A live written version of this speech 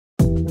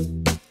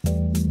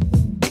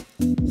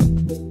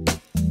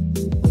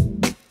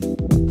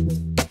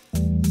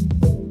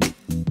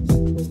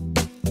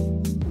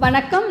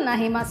வணக்கம், நான்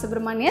Hema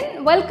Subramanian.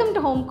 Welcome to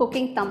home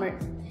cooking Tamil.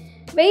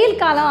 வெயில்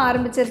காலம்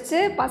ஆரம்பிச்சிருச்சு.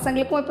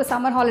 பசங்களுக்கும் இப்போ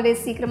சம்மர்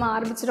ஹாலிடேஸ் சீக்கிரமாக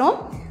ஆரம்பிச்சிடும்.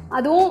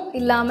 அதுவும்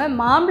இல்லாமல்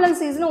மாம்பழம்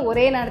சீசனும்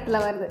ஒரே நேரத்தில்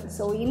வருது.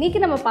 ஸோ இன்றைக்கி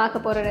நம்ம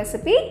பார்க்க போகிற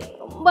ரெசிபி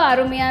ரொம்ப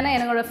அருமையான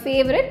என்னோடய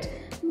ஃபேவரட்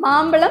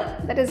மாம்பழம்,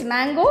 தட் இஸ்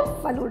மேங்கோ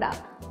ஃபலூடா.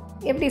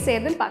 எப்படி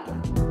செய்யறதுன்னு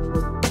பார்க்கலாம்.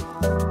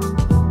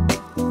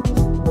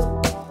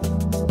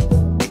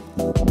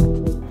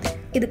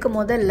 இதுக்கு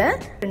முதல்ல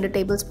 2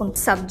 டேபிள் ஸ்பூன்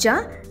சப்ஜா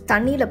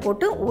தண்ணியில்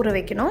போட்டு ஊற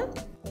வைக்கணும்.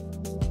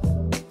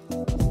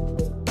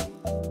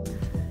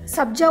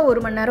 சப்ஜா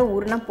 1 மணி நேரம்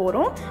ஊறினா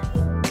போகிறோம்.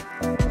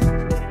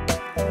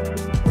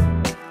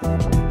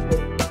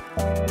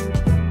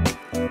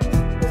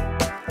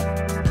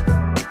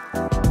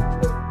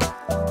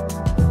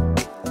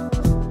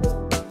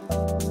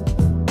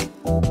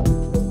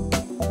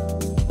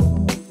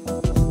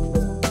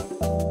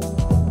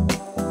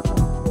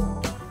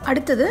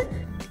 அடுத்தது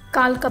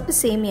 1/4 கப்பு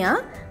சேமியா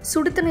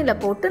சுடு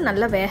தண்ணியில் போட்டு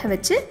நல்லா வேக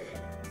வச்சு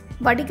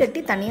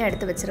வடிகட்டி தனியாக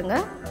எடுத்து வச்சுருங்க.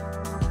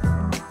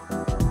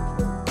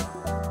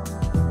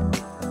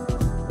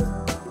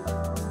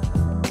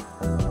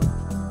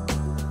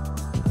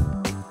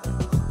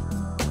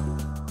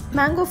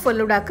 மேங்கோ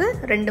ஃபலூடாக்கு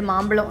 2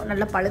 மாம்பழம்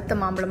நல்லா பழுத்த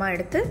மாம்பழமாக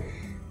எடுத்து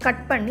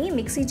கட் பண்ணி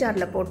மிக்ஸி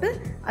ஜாரில் போட்டு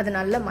அது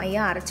நல்லா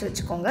மையாக அரைச்சி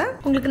வச்சுக்கோங்க.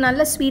 உங்களுக்கு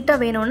நல்ல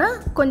ஸ்வீட்டாக வேணும்னா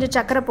கொஞ்சம்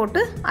சர்க்கரை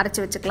போட்டு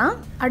அரைச்சி வச்சுக்கலாம்.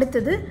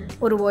 அடுத்தது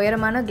ஒரு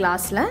உயரமான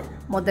கிளாஸில்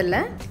முதல்ல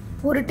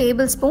 1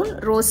 டேபிள் ஸ்பூன்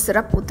ரோஸ்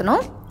சிரப்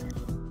ஊற்றணும்.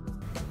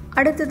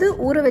 அடுத்தது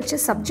ஊற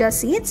வச்ச சப்ஜா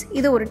சீட்ஸ்,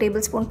 இது 1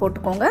 டேபிள் ஸ்பூன்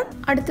போட்டுக்கோங்க.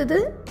 அடுத்தது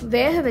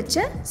வேக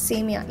வச்ச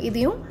சேமியா,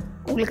 இதையும்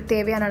உங்களுக்கு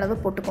தேவையான அளவு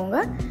போட்டுக்கோங்க.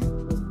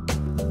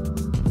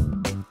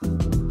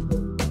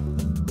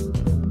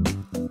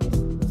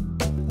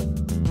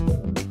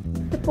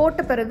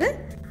 போட்ட பிறகு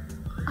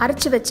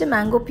அரைச்சி வச்ச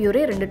மேங்கோ பியூரே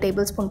 2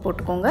 டேபிள் ஸ்பூன்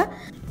போட்டுக்கோங்க.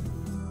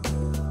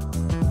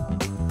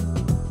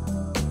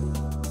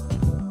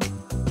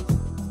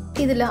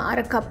 இதில்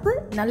 1/2 கப்பு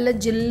நல்ல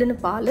ஜில்லுன்னு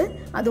பால்,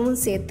 அதுவும்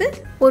சேர்த்து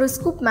 1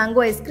 ஸ்கூப்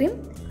மேங்கோ ஐஸ்கிரீம்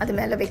அது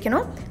மேலே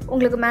வைக்கணும்.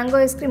 உங்களுக்கு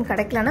மேங்கோ ஐஸ்கிரீம்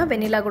கிடைக்கலனா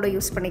வெனிலா கூட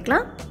யூஸ்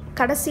பண்ணிக்கலாம்.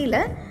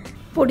 கடைசியில்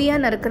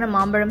பொடியாக நறுக்கிற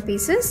மாம்பழம்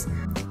பீசஸ்,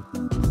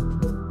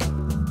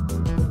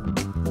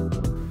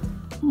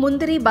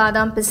 முந்திரி,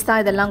 பாதாம், பிஸ்தா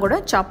இதெல்லாம் கூட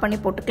சாப் பண்ணி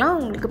போட்டுக்கலாம்.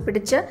 உங்களுக்கு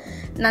பிடிச்ச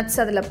நட்ஸ்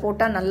அதில்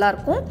போட்டால்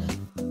நல்லாயிருக்கும்.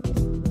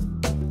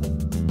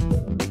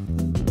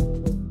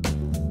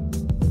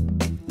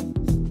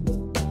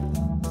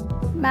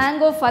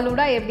 மேங்கோ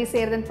ஃபலூடா எப்படி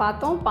செய்கிறதுன்னு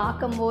பார்த்தோம்.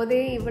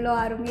 பார்க்கும்போதே இவ்வளோ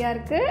அருமையாக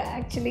இருக்குது.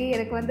 ஆக்சுவலி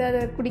எனக்கு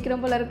அது குடிக்கிற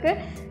போல் இருக்குது.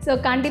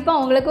 ஸோ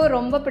கண்டிப்பாக உங்களுக்கும்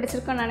ரொம்ப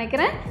பிடிச்சிருக்குன்னு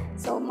நினைக்கிறேன்.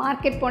 ஸோ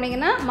மார்க்கெட்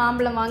போனீங்கன்னா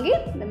மாம்பழம் வாங்கி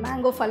இந்த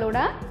மேங்கோ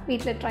ஃபலூடா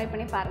வீட்டில் ட்ரை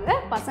பண்ணி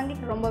பாருங்கள்.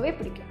 பசங்களுக்கு ரொம்பவே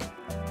பிடிக்கும்.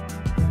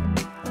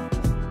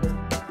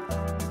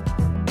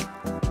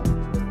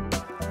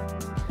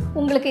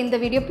 உங்களுக்கு இந்த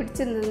வீடியோ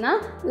பிடிச்சிருந்ததுன்னா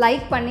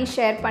லைக் பண்ணி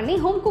ஷேர் பண்ணி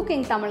ஹோம்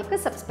குக்கிங் தமிழுக்கு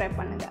சப்ஸ்கிரைப்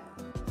பண்ணுங்கள்.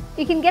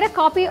 You can get a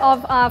copy of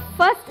our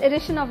first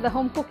edition of the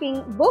home cooking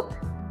book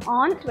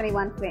on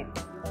 21 frames.